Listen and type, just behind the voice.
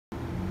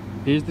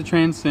Here's the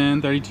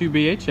Transcend 32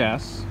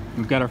 BHS.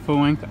 We've got our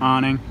full-length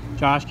awning.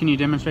 Josh, can you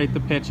demonstrate the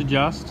pitch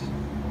adjust?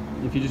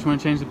 If you just want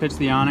to change the pitch of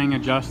the awning,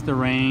 adjust the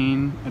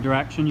rain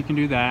direction, you can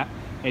do that.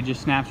 It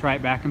just snaps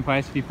right back in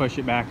place if you push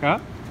it back up.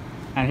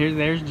 And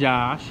there's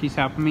Josh. He's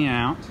helping me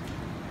out.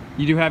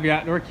 You do have your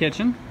outdoor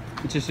kitchen.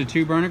 It's just a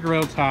 2-burner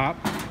grill top.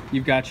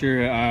 You've got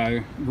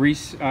your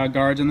grease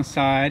guards on the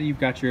side. You've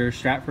got your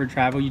Stratford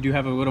travel. You do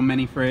have a little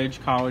mini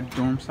fridge, college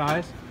dorm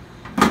size,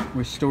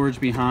 with storage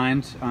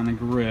behind on the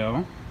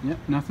grill. Yep,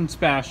 nothing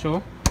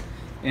special.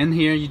 In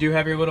here, you do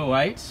have your little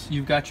lights.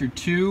 You've got your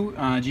 2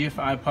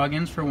 GFI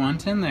plugins for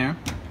 110 there.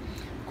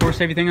 Of course,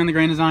 everything on the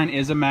Grand Design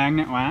is a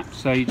magnet latch,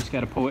 so you just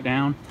got to pull it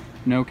down.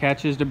 No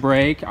catches to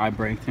break. I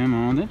break them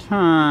all the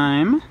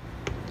time.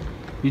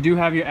 You do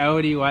have your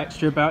LED light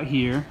strip out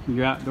here.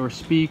 Your outdoor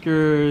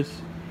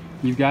speakers.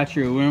 You've got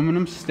your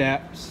aluminum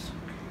steps,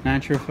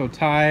 nitro fill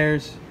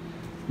tires.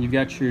 You've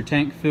got your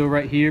tank fill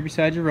right here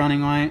beside your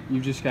running light.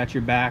 You've just got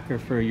your backer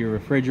for your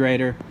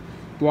refrigerator.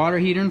 Water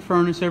heater and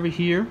furnace over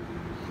here.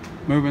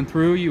 Moving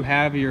through, you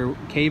have your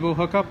cable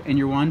hookup and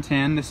your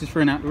 110. This is for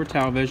an outdoor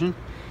television.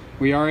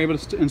 We are able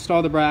to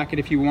install the bracket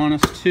if you want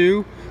us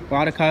to. A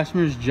lot of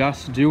customers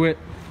just do it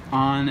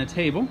on a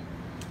table.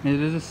 It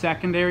is a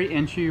secondary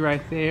entry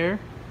right there,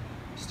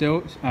 still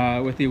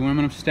with the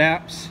aluminum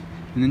steps.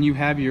 And then you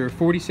have your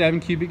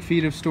 47 cubic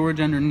feet of storage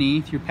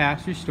underneath, your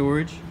pass-through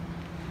storage.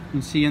 You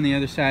can see on the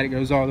other side it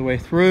goes all the way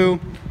through.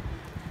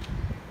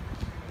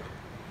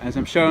 As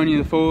I'm showing you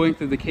the full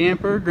length of the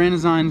camper, Grand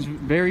Design's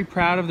very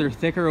proud of their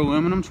thicker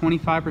aluminum,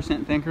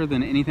 25% thicker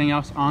than anything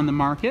else on the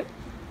market.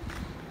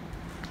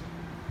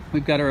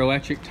 We've got our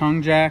electric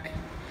tongue jack,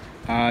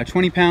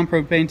 20-pound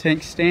propane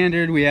tank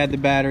standard. We add the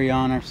battery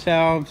on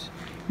ourselves.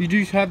 You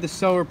do have the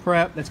solar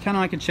prep. That's kind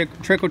of like a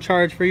trickle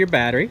charge for your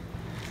battery.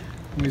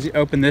 As you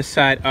open this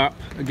side up,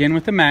 again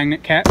with the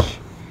magnet catch.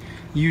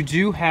 You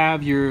do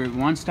have your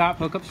one-stop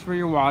hookups for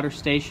your water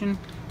station,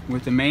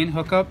 with the main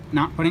hookup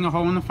not putting a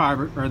hole in the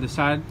fiber or the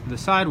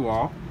side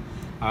wall,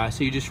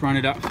 so you just run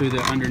it up through the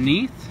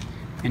underneath,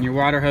 and your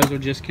water hose will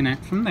just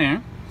connect from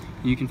there.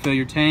 You can fill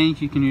your tank.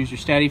 You can use your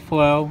steady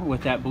flow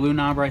with that blue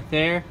knob right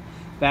there,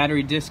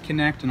 battery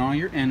disconnect, and all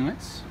your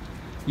inlets.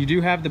 You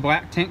do have the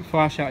black tank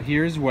flush out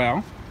here as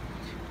well.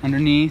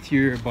 Underneath,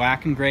 your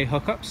black and gray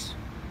hookups,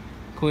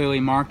 clearly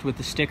marked with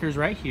the stickers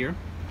right here.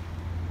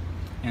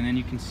 And then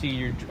you can see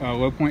your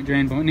low point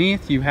drain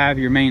beneath. You have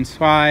your main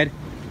slide.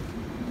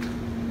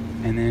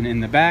 And then in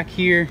the back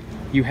here,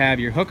 you have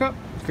your hookup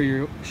for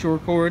your shore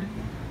cord.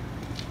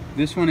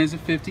 This one is a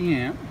 50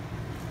 amp.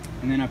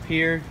 And then up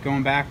here,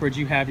 going backwards,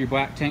 you have your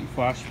black tank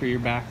flush for your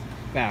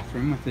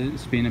bathroom, with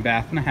this being a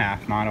 1.5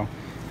 bath model.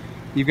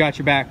 You've got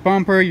your back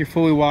bumper, your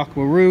fully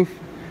walkable roof.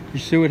 Your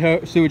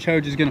sewage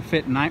hose is gonna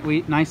fit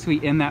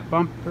nicely in that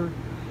bumper.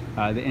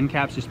 The end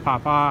caps just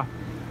pop off.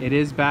 It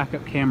is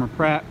backup camera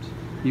prepped.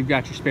 You've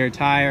got your spare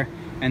tire.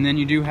 And then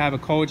you do have a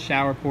cold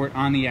shower port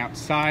on the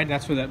outside.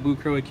 That's where that blue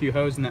curly Q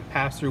hose and that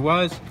pass-through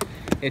was.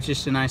 It's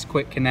just a nice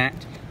quick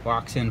connect,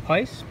 locks in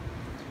place.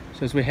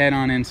 So as we head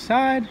on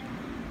inside,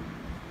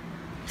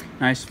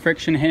 nice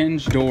friction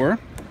hinge door.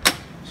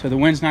 So the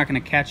wind's not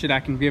gonna catch it. I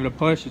can give it a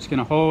push, it's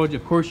gonna hold.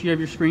 Of course, you have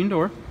your screen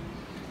door.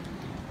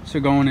 So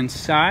going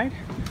inside,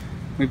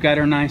 we've got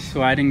our nice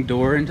sliding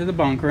door into the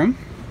bunk room.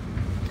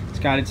 It's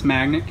got its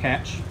magnet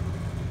catch.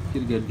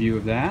 Get a good view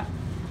of that.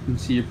 You can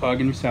see your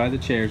plug in beside the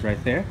chairs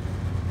right there.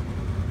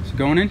 So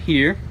going in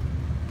here,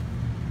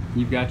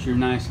 you've got your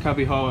nice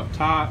cubby hole up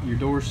top, your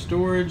door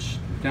storage.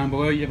 Down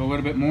below you have a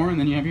little bit more, and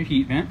then you have your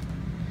heat vent.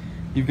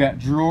 You've got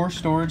drawer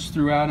storage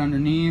throughout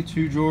underneath,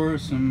 2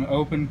 drawers, some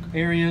open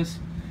areas.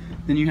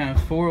 Then you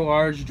have 4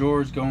 large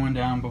drawers going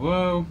down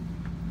below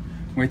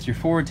with your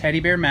 4 teddy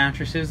bear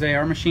mattresses. They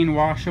are machine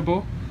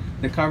washable.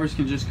 The covers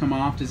can just come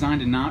off,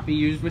 designed to not be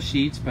used with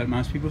sheets, but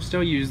most people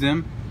still use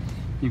them.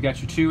 You've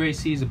got your 2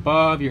 ACs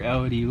above, your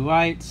LED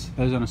lights,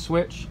 those on a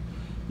switch.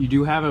 You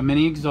do have a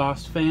mini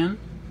exhaust fan.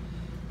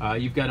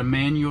 You've got a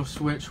manual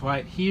switch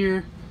right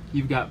here.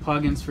 You've got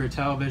plugins for a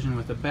television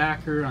with a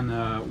backer on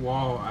the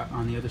wall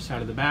on the other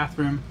side of the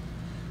bathroom.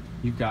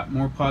 You've got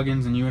more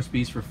plugins and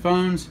USBs for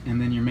phones,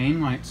 and then your main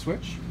light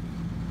switch.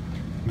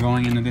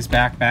 Going into this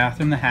back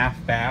bathroom, the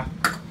half bath,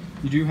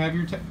 you do have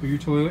your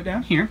toilet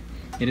down here.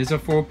 It is a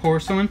full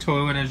porcelain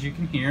toilet, as you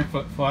can hear,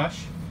 foot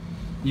flush.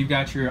 You've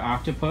got your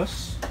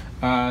octopus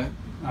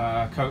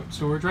coat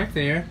storage right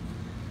there.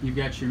 You've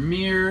got your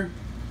mirror,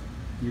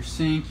 your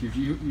sink, your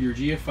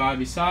GFI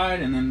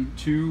beside, and then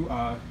 2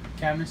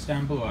 cabinets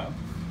down below.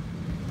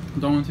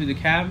 Going through the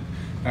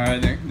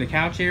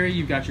couch area,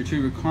 you've got your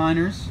 2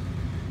 recliners.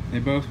 They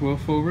both will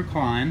full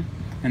recline.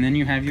 And then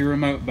you have your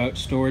remote boat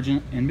storage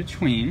in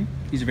between.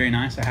 These are very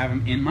nice. I have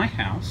them in my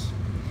house.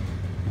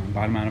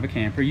 Bottom out of a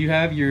camper. You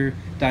have your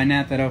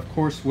dinette that of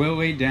course will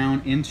lay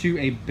down into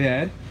a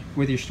bed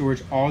with your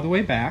storage all the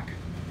way back.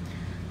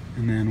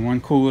 And then one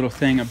cool little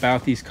thing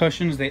about these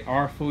cushions, they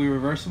are fully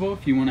reversible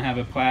if you want to have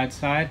a plaid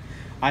side.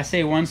 I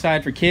say one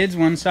side for kids,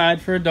 one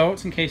side for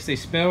adults in case they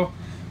spill,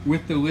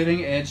 with the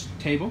living edge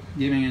table,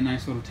 giving a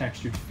nice little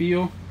textured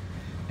feel.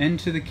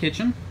 Into the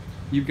kitchen,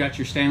 You've got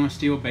your stainless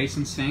steel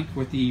basin sink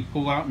with the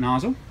pull-out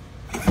nozzle.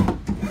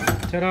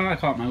 Ta-da, I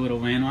caught my little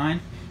landline.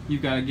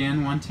 You've got, again,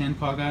 110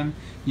 plug on.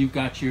 You've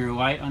got your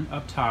light on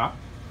up top.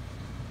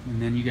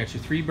 And then you got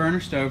your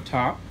 3-burner stove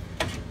top.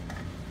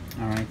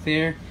 All right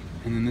there.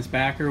 And then this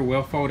backer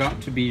will fold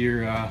up to be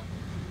your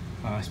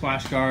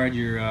splash guard,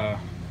 your,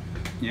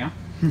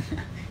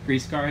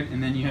 grease guard.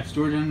 And then you have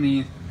storage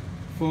underneath,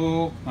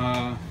 full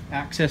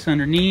access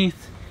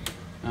underneath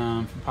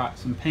for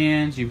pots and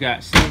pans. You've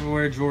got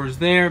silverware drawers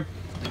there.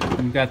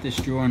 You've got this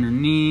drawer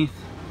underneath.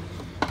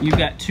 You've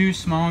got 2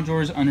 small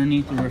drawers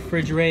underneath the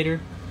refrigerator.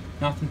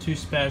 Nothing too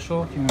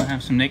special. If you want to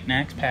have some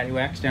knickknacks, patty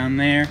wax down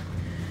there.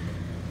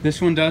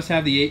 This one does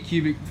have the 8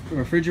 cubic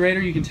refrigerator.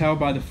 You can tell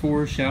by the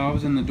 4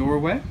 shelves in the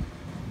doorway.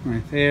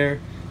 Right there.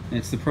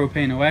 It's the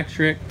propane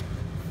electric.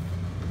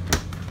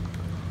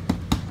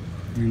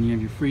 And then you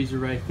have your freezer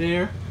right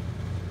there.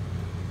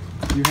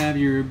 You have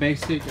your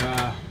basic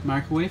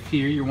microwave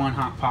here, your 1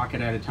 hot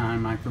pocket at a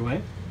time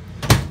microwave.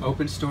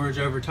 Open storage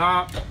over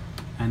top.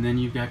 And then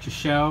you've got your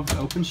shelves,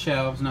 open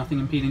shelves, nothing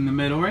impeding the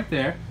middle right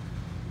there.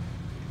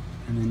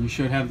 And then you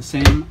should have the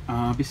same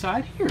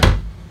beside here,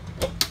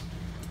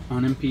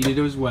 unimpeded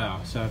as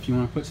well. So if you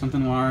want to put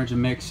something large, a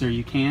mixer,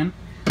 you can.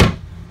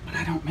 But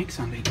I don't mix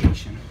on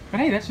vacation. But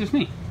hey, that's just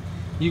me.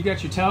 You've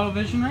got your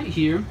television right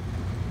here.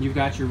 You've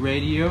got your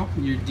radio,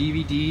 your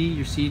DVD,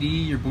 your CD,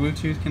 your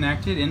Bluetooth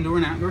connected, indoor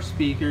and outdoor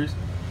speakers.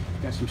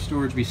 You've got some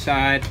storage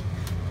beside.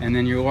 And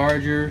then your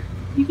larger,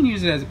 you can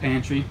use it as a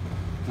pantry.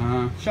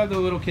 Shove the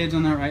little kids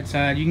on that right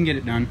side, you can get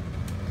it done.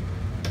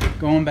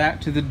 Going back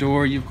to the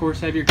door, you of course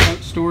have your coat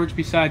storage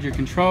beside your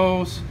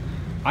controls.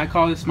 I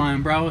call this my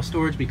umbrella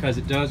storage because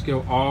it does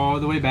go all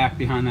the way back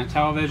behind that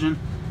television.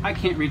 I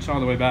can't reach all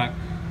the way back.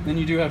 Then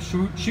you do have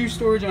shoe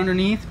storage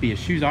underneath, because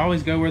shoes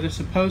always go where they're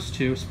supposed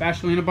to,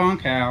 especially in a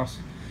bunkhouse.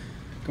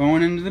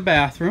 Going into the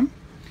bathroom,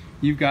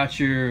 you've got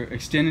your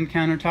extended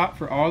countertop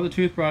for all the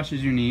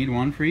toothbrushes you need,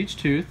 1 for each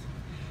tooth.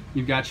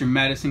 You've got your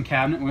medicine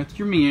cabinet with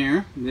your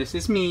mirror. This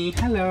is me,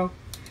 hello.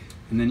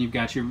 And then you've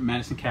got your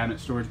medicine cabinet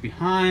storage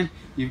behind.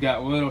 You've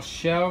got little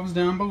shelves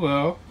down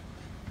below.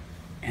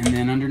 And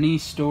then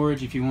underneath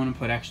storage if you want to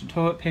put extra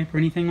toilet paper,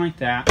 anything like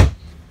that.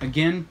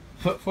 Again,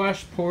 foot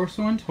flush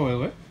porcelain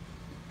toilet.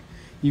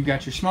 You've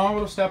got your small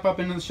little step up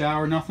into the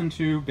shower, nothing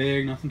too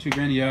big, nothing too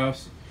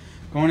grandiose.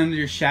 Going into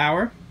your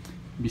shower,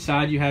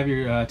 beside you have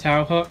your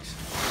towel hooks.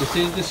 This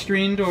is the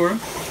screen door,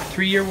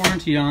 3-year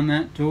warranty on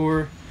that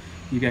door.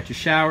 You got your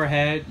shower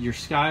head, your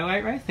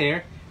skylight right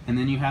there, and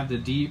then you have the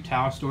deep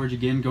towel storage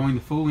again going the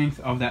full length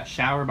of that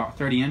shower, about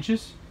 30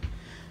 inches.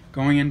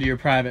 Going into your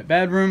private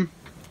bedroom,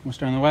 we'll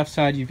start on the left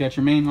side. You've got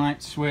your main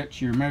light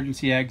switch, your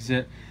emergency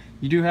exit.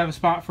 You do have a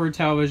spot for a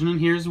television in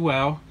here as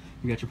well.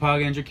 You've got your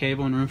plug-ins, your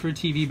cable, and room for a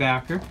TV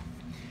backer.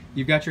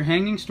 You've got your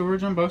hanging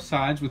storage on both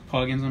sides with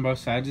plug-ins on both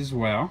sides as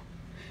well.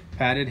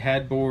 Padded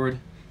headboard.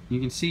 You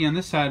can see on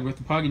this side with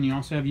the plug-in you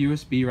also have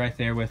USB right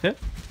there with it.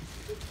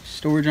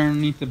 Storage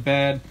underneath the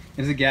bed.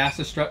 It is a gas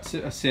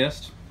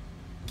assist,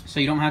 so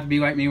you don't have to be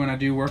like me when I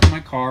do work in my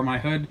car. My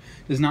hood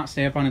does not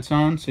stay up on its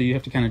own, so you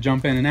have to kind of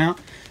jump in and out.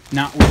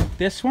 Not with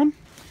this one.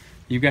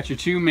 You've got your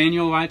 2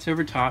 manual lights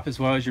over top as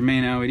well as your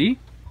main LED.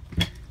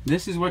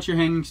 This is what your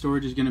hanging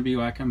storage is going to be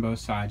like on both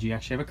sides. You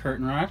actually have a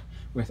curtain rod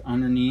with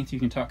underneath you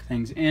can tuck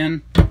things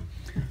in.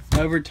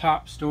 Over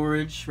top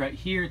storage right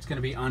here, it's going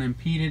to be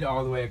unimpeded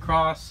all the way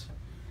across.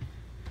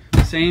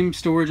 Same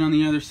storage on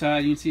the other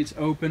side. You can see it's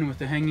open with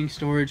the hanging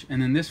storage. And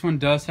then this one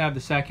does have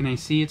the second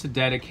AC. It's a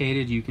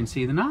dedicated. You can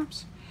see the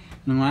knobs.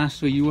 And then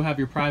lastly, you will have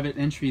your private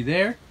entry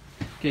there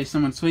in case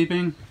someone's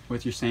sleeping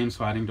with your same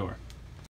sliding door.